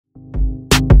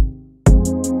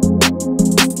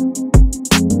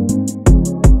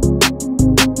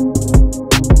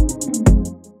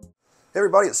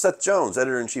Everybody, it's Seth Jones,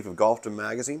 Editor-in-Chief of Golfdom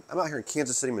Magazine. I'm out here in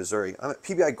Kansas City, Missouri. I'm at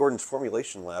PBI-Gordon's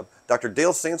Formulation Lab. Dr.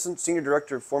 Dale Sanson, Senior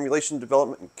Director of Formulation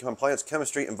Development and Compliance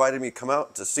Chemistry, invited me to come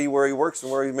out to see where he works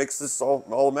and where he makes this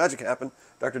all the magic happen.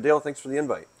 Dr. Dale, thanks for the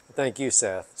invite. Thank you,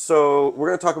 Seth. So we're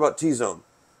going to talk about TZone.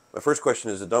 My first question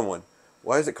is a dumb one.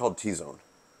 Why is it called TZone?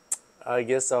 I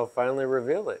guess I'll finally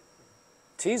reveal it.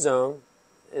 TZone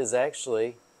is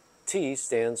actually, T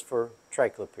stands for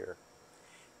triclopyr,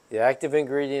 the active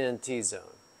ingredient in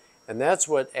TZone. And that's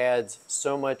what adds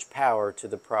so much power to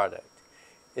the product.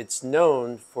 It's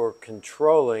known for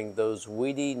controlling those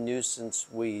weedy nuisance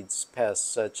weeds, pests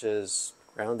such as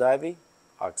ground ivy,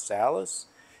 oxalis,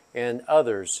 and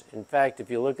others. In fact,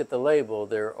 if you look at the label,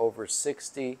 there are over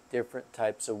 60 different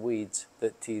types of weeds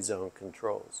that TZone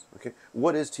controls. Okay,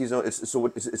 what is TZone?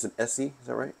 It's an SE, is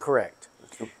that right? Correct.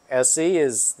 SE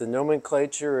is the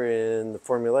nomenclature in the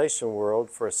formulation world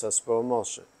for accessible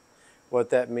emulsion. What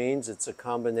that means, it's a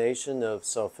combination of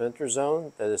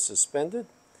sulfentrazone that is suspended,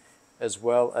 as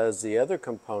well as the other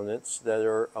components that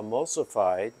are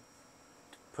emulsified.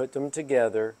 Put them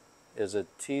together is a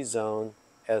TZone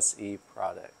SE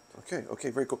product.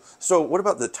 Okay, very cool. So what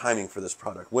about the timing for this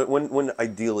product? When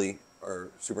ideally are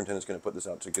superintendents going to put this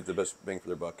out to get the best bang for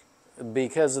their buck?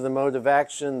 Because of the mode of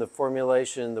action, the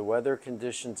formulation, the weather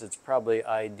conditions, it's probably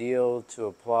ideal to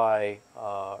apply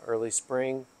early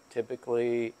spring,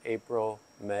 typically April,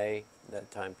 May, that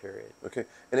time period. Okay,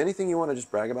 and anything you want to just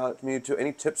brag about to me, too?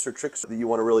 Any tips or tricks that you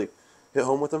want to really hit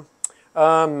home with them?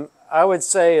 I would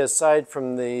say, aside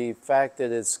from the fact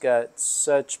that it's got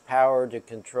such power to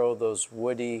control those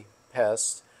woody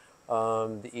pests,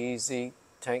 the easy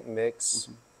tank mix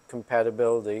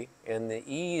compatibility, and the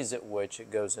ease at which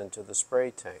it goes into the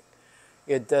spray tank.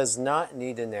 It does not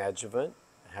need an adjuvant.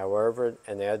 However,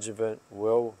 an adjuvant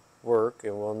will work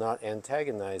and will not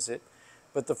antagonize it.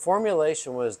 But the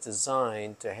formulation was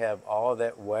designed to have all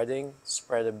that wetting,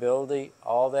 spreadability,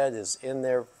 all that is in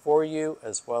there for you,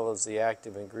 as well as the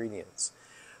active ingredients.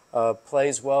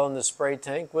 Plays well in the spray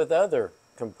tank with other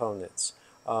components.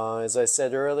 As I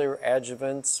said earlier,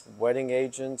 adjuvants, wetting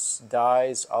agents,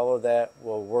 dyes, all of that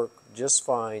will work just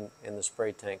fine in the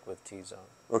spray tank with TZone.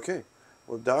 Okay.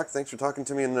 Well, Doc, thanks for talking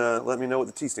to me and letting me know what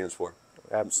the T stands for.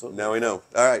 Absolutely. Now we know.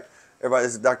 All right. Everybody,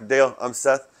 this is Dr. Dale. I'm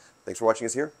Seth. Thanks for watching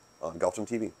us here on Golfdom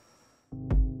TV.